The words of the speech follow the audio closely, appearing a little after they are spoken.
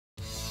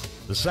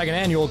The second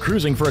annual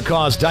Cruising for a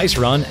Cause Dice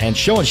Run and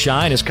Show and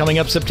Shine is coming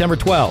up September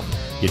 12th.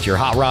 Get your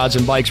hot rods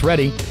and bikes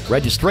ready.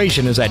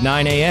 Registration is at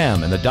 9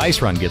 a.m. and the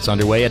dice run gets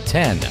underway at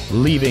 10,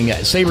 leaving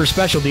Sabre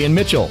Specialty in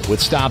Mitchell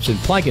with stops in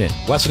Plankinton,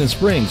 Weston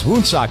Springs,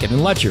 Woonsocket,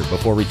 and Letcher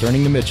before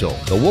returning to Mitchell.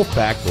 The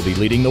Wolfpack will be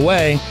leading the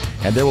way,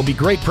 and there will be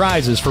great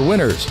prizes for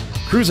winners.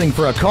 Cruising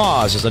for a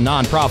Cause is a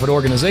non-profit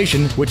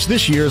organization which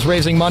this year is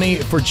raising money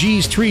for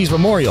G's Trees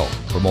Memorial.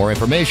 For more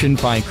information,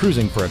 find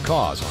Cruising for a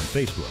Cause on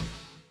Facebook.